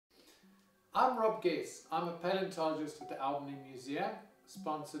I'm Rob Gess. I'm a paleontologist at the Albany Museum,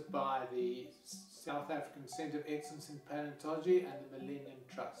 sponsored by the South African Centre of Excellence in Paleontology and the Millennium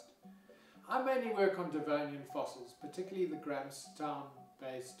Trust. I mainly work on Devonian fossils, particularly the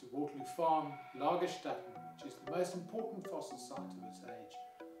Grahamstown-based Waterloo Farm Lagerstätten, which is the most important fossil site of its age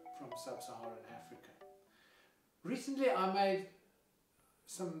from sub-Saharan Africa. Recently I made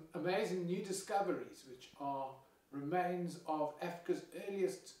some amazing new discoveries, which are remains of Africa's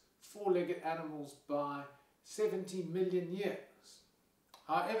earliest four-legged animals by 70 million years.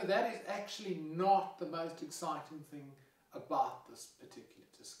 However, that is actually not the most exciting thing about this particular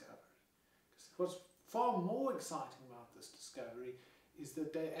discovery. What's far more exciting about this discovery is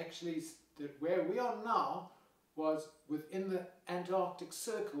that where we are now was within the Antarctic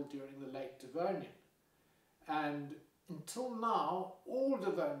Circle during the late Devonian. And until now, all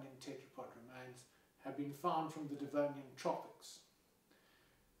Devonian tetrapod remains have been found from the Devonian tropics.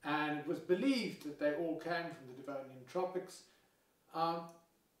 And it was believed that they all came from the Devonian tropics.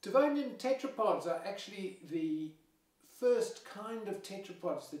 Devonian tetrapods are actually the first kind of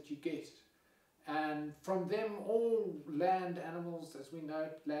tetrapods that you get. And from them, all land animals, as we know,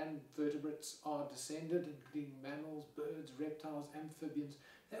 land vertebrates are descended, including mammals, birds, reptiles, amphibians.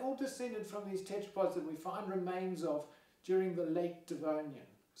 They're all descended from these tetrapods that we find remains of during the late Devonian.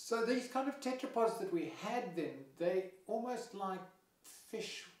 So these kind of tetrapods that we had then, they almost like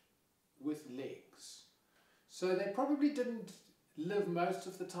fish with legs. So they probably didn't live most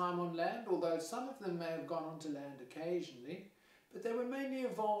of the time on land, although some of them may have gone onto land occasionally. But they were mainly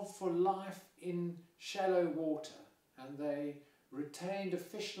evolved for life in shallow water, and they retained a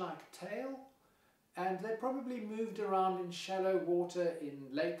fish-like tail, and they probably moved around in shallow water in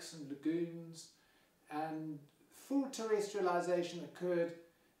lakes and lagoons, and full terrestrialization occurred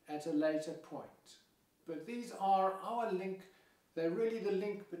at a later point. But these are our link, they're really the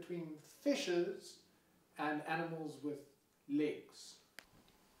link between fishes and animals with legs.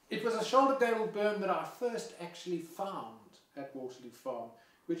 It was a shoulder girdle bone that I first actually found at Waterloo Farm,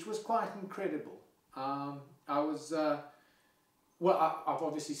 which was quite incredible. I've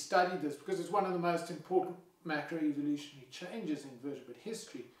obviously studied this because it's one of the most important macroevolutionary changes in vertebrate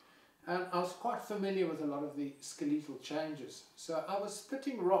history, and I was quite familiar with a lot of the skeletal changes. So I was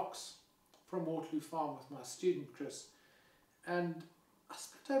splitting rocks from Waterloo Farm with my student Chris, and I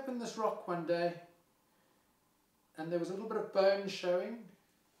split open this rock one day, and there was a little bit of bone showing,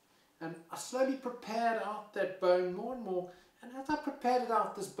 and I slowly prepared out that bone more and more. And as I prepared it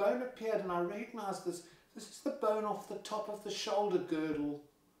out, this bone appeared, and I recognized this is the bone off the top of the shoulder girdle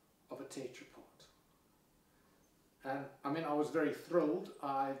of a tetrapod. And I mean, I was very thrilled.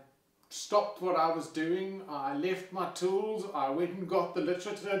 I stopped what I was doing. I left my tools. I went and got the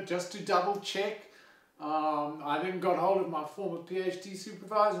literature just to double check. I then got hold of my former PhD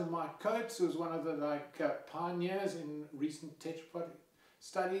supervisor, Mike Coates, who was one of the pioneers in recent tetrapod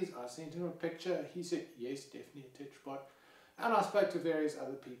studies. I sent him a picture. He said, yes, definitely a tetrapod. And I spoke to various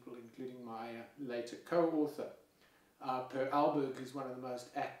other people, including my later co-author, Per Alberg, who's one of the most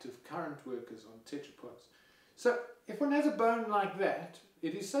active current workers on tetrapods. So if one has a bone like that,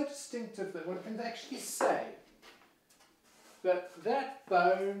 it is so distinctive that one can actually say that that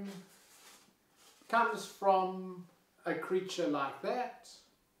bone comes from a creature like that,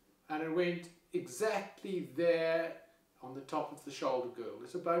 and it went exactly there on the top of the shoulder girdle.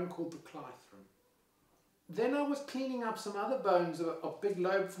 It's a bone called the clithrum. Then I was cleaning up some other bones of big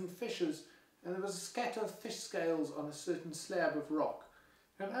lobe-fin fishes, and there was a scatter of fish scales on a certain slab of rock.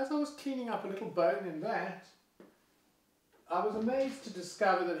 And as I was cleaning up a little bone in that, I was amazed to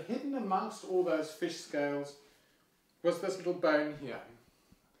discover that hidden amongst all those fish scales was this little bone here.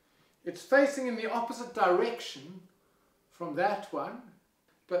 It's facing in the opposite direction from that one,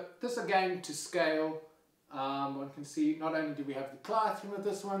 but this again to scale. One can see not only do we have the clithrum of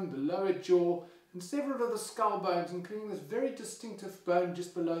this one, the lower jaw, and several of the skull bones, including this very distinctive bone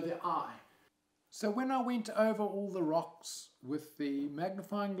just below the eye. So when I went over all the rocks with the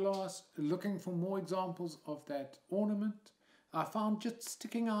magnifying glass, looking for more examples of that ornament, I found just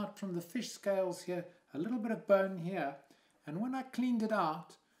sticking out from the fish scales here, a little bit of bone here, and when I cleaned it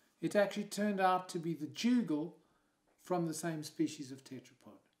out, it actually turned out to be the jugal from the same species of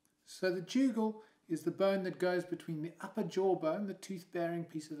tetrapod. So the jugal is the bone that goes between the upper jawbone, the tooth-bearing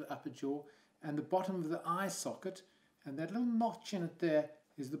piece of the upper jaw, and the bottom of the eye socket, and that little notch in it there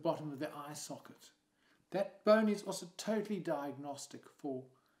is the bottom of the eye socket. That bone is also totally diagnostic for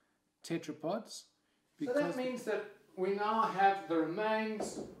tetrapods. So that means that we now have the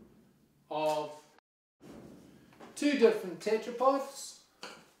remains of two different tetrapods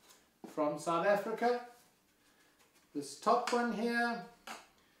from South Africa. This top one here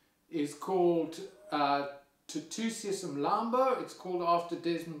is called Tutusius umlambo. It's called after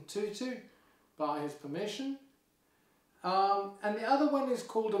Desmond Tutu by his permission. And the other one is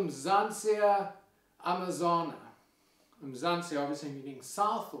called Umzantsia amazama. Umzantsia obviously meaning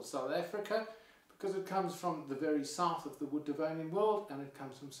south or South Africa, because it comes from the very south of the Devonian world, and it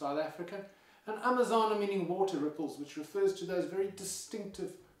comes from South Africa. And amazama meaning water ripples, which refers to those very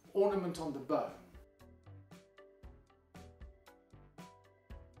distinctive ornament on the bow.